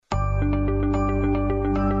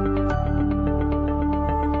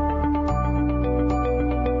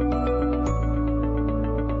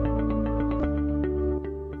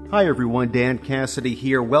Hi everyone, Dan Cassidy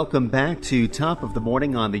here. Welcome back to Top of the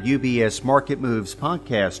Morning on the UBS Market Moves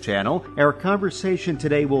podcast channel. Our conversation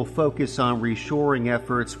today will focus on reshoring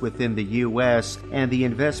efforts within the U.S. and the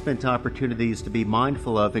investment opportunities to be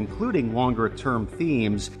mindful of, including longer-term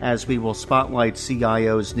themes, as we will spotlight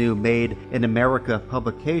CIO's new Made in America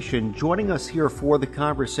publication. Joining us here for the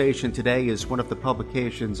conversation today is one of the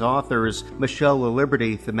publication's authors, Michelle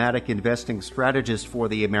Laliberte, Thematic Investing Strategist for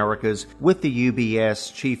the Americas with the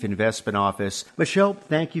UBS Chief Investment Office. Michelle,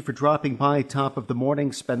 thank you for dropping by Top of the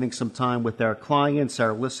Morning, spending some time with our clients,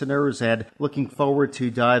 our listeners, and looking forward to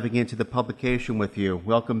diving into the publication with you.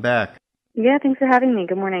 Welcome back. Yeah, thanks for having me.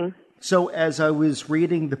 Good morning. So as I was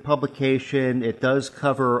reading the publication, it does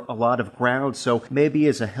cover a lot of ground. So maybe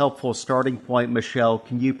as a helpful starting point, Michelle,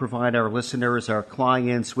 can you provide our listeners, our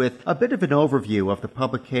clients, with a bit of an overview of the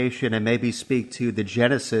publication and maybe speak to the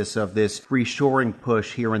genesis of this reshoring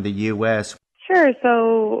push here in the U.S.? Sure.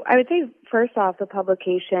 So I would say, first off, the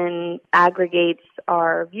publication aggregates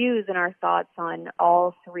our views and our thoughts on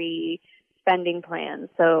all three spending plans.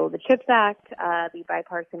 So the CHIPS Act, the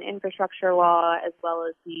Bipartisan Infrastructure Law, as well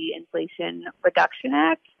as the Inflation Reduction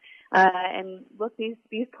Act. And look,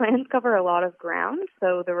 these plans cover a lot of ground.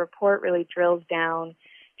 So the report really drills down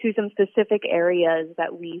to some specific areas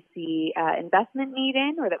that we see investment need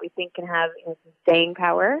in, or that we think can have some staying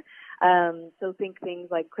power. So think things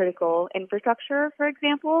like critical infrastructure, for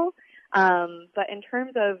example. But in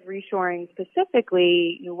terms of reshoring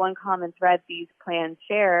specifically, one common thread these plans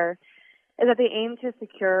share is that they aim to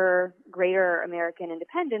secure greater American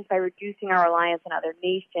independence by reducing our reliance on other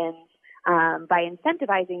nations, by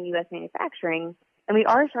incentivizing U.S. manufacturing. And we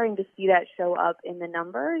are starting to see that show up in the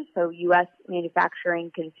numbers. So U.S.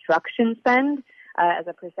 manufacturing construction spend as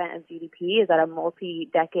a percent of GDP is at a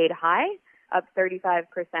multi-decade high, up 35%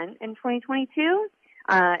 in 2022.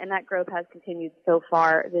 And that growth has continued so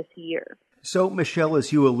far this year. So, Michelle,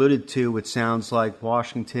 as you alluded to, it sounds like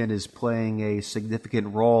Washington is playing a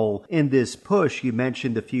significant role in this push. You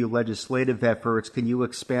mentioned a few legislative efforts. Can you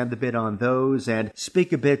expand a bit on those and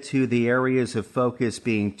speak a bit to the areas of focus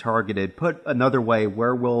being targeted? Put another way,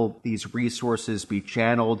 where will these resources be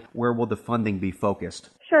channeled? Where will the funding be focused?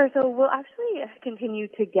 Sure. So we'll actually continue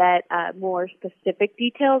to get more specific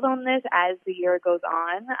details on this as the year goes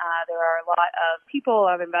on. There are a lot of people, a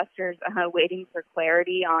lot of investors waiting for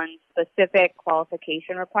clarity on specific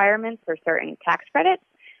qualification requirements for certain tax credits.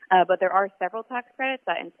 But there are several tax credits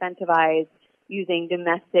that incentivize using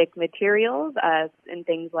domestic materials and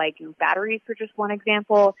things like batteries, for just one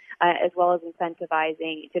example, as well as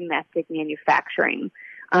incentivizing domestic manufacturing.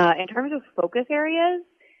 In terms of focus areas,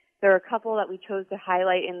 there are a couple that we chose to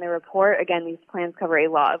highlight in the report. Again, these plans cover a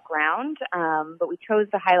lot of ground, but we chose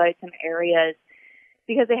to highlight some areas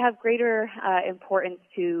because they have greater importance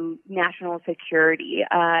to national security.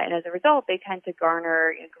 And as a result, they tend to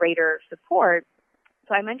garner greater support.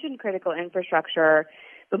 So I mentioned critical infrastructure,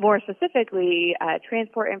 but more specifically,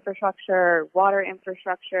 transport infrastructure, water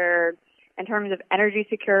infrastructure. In terms of energy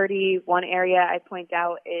security, one area I point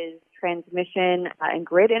out is transmission and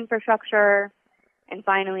grid infrastructure. And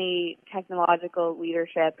finally, technological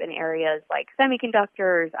leadership in areas like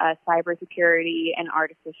semiconductors, cybersecurity, and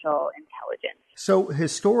artificial intelligence. So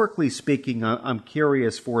historically speaking, I'm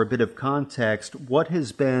curious for a bit of context, what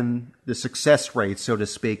has been the success rate, so to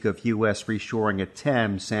speak, of U.S. reshoring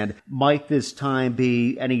attempts? And might this time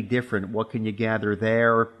be any different? What can you gather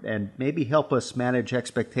there? And maybe help us manage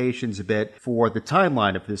expectations a bit for the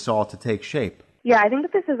timeline of this all to take shape. Yeah, I think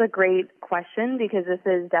that this is a great question because this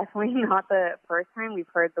is definitely not the first time we've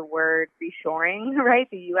heard the word reshoring, right?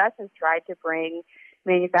 The U.S. has tried to bring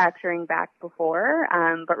manufacturing back before,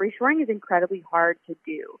 but reshoring is incredibly hard to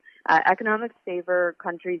do. Economics favor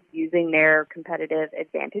countries using their competitive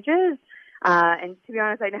advantages. And to be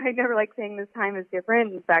honest, I never like saying this time is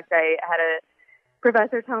different. In fact, I had a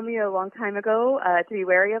professor tell me a long time ago to be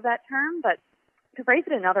wary of that term, but to phrase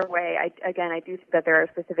it another way, I do think that there are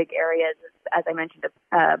specific areas, as I mentioned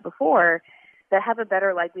before, that have a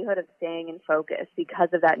better likelihood of staying in focus because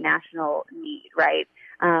of that national need, right?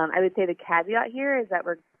 I would say the caveat here is that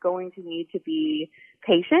we're going to need to be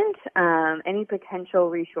patient. Any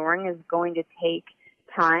potential reshoring is going to take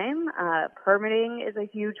time. Permitting is a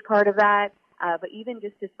huge part of that, but even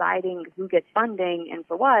just deciding who gets funding and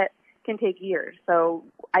for what can take years. So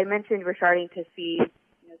I mentioned we're starting to see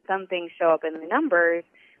some things show up in the numbers.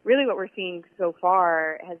 Really what we're seeing so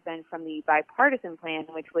far has been from the bipartisan plan,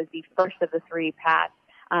 which was the first of the three passed,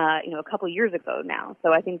 a couple years ago now.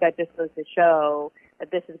 So I think that just goes to show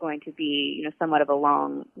that this is going to be, somewhat of a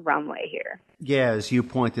long runway here. Yeah, as you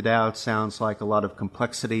pointed out, sounds like a lot of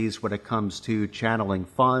complexities when it comes to channeling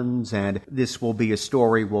funds, and this will be a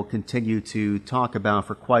story we'll continue to talk about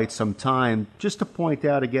for quite some time. Just to point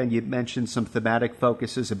out again, you mentioned some thematic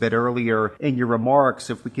focuses a bit earlier in your remarks.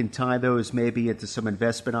 If we can tie those maybe into some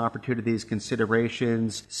investment opportunities,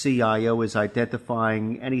 considerations, CIO is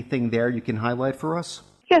identifying, anything there you can highlight for us?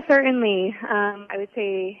 Yeah, certainly. I would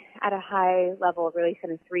say at a high level, really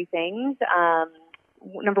kind of three things.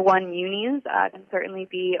 Number one, munis can certainly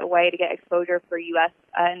be a way to get exposure for U.S.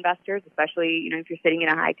 investors, especially, if you're sitting in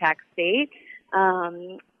a high-tax state.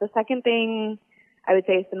 The second thing I would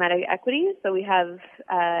say is thematic equities. So we have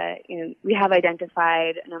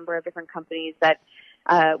identified a number of different companies that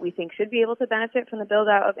we think should be able to benefit from the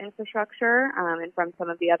build-out of infrastructure and from some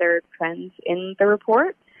of the other trends in the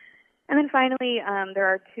report. And then finally, there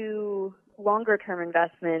are two longer-term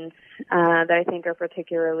investments that I think are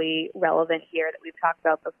particularly relevant here that we've talked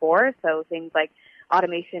about before. So things like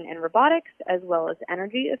automation and robotics, as well as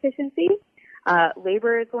energy efficiency.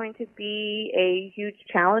 Labor is going to be a huge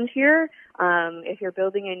challenge here. If you're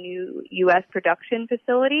building a new U.S. production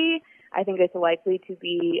facility, I think it's likely to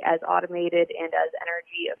be as automated and as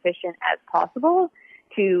energy efficient as possible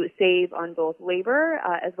to save on both labor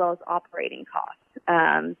as well as operating costs.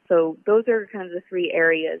 So those are kind of the three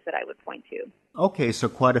areas that I would point to. Okay, so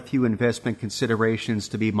quite a few investment considerations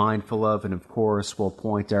to be mindful of, and of course we'll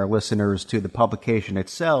point our listeners to the publication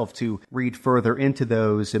itself to read further into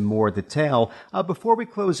those in more detail. Before we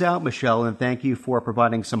close out, Michelle, and thank you for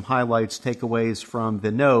providing some highlights, takeaways from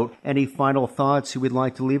the note, any final thoughts you would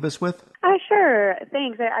like to leave us with? Sure.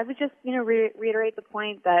 Thanks. I would just, reiterate the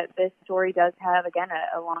point that this story does have, again,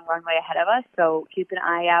 a long runway ahead of us. So keep an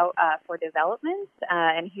eye out for developments.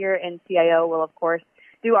 And here in CIO, we'll, of course,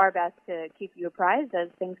 do our best to keep you apprised as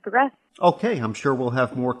things progress. Okay, I'm sure we'll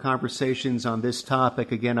have more conversations on this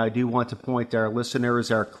topic. Again, I do want to point our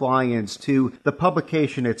listeners, our clients, to the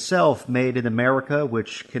publication itself, Made in America,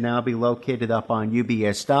 which can now be located up on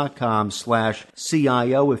ubs.com/CIO.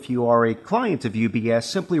 If you are a client of UBS,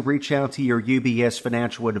 simply reach out to your UBS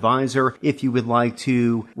financial advisor if you would like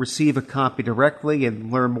to receive a copy directly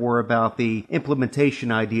and learn more about the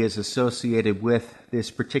implementation ideas associated with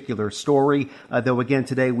this particular story. Though again,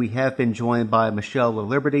 today we have been joined by Michelle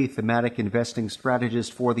Laliberte, Thematic Investing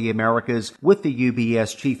Strategist for the Americas with the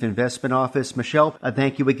UBS Chief Investment Office. Michelle,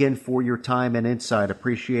 thank you again for your time and insight.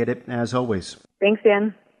 Appreciate it, as always. Thanks,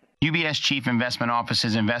 Dan. UBS Chief Investment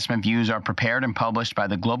Office's investment views are prepared and published by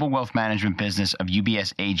the global wealth management business of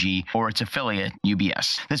UBS AG or its affiliate,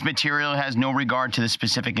 UBS. This material has no regard to the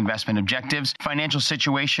specific investment objectives, financial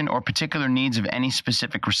situation, or particular needs of any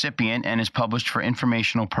specific recipient and is published for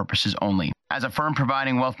informational purposes only. As a firm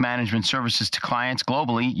providing wealth management services to clients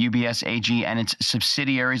globally, UBS AG and its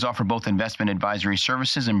subsidiaries offer both investment advisory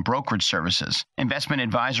services and brokerage services. Investment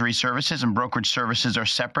advisory services and brokerage services are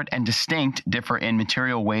separate and distinct, differ in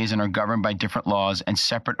material ways, and are governed by different laws and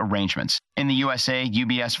separate arrangements. In the USA,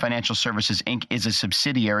 UBS Financial Services, Inc. is a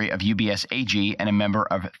subsidiary of UBS AG and a member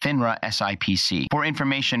of FINRA SIPC. For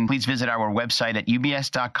information, please visit our website at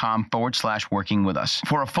ubs.com/working with us.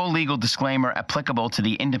 For a full legal disclaimer applicable to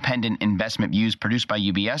the independent investment views produced by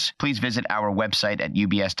UBS, please visit our website at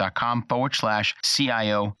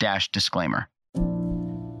ubs.com/CIO-disclaimer.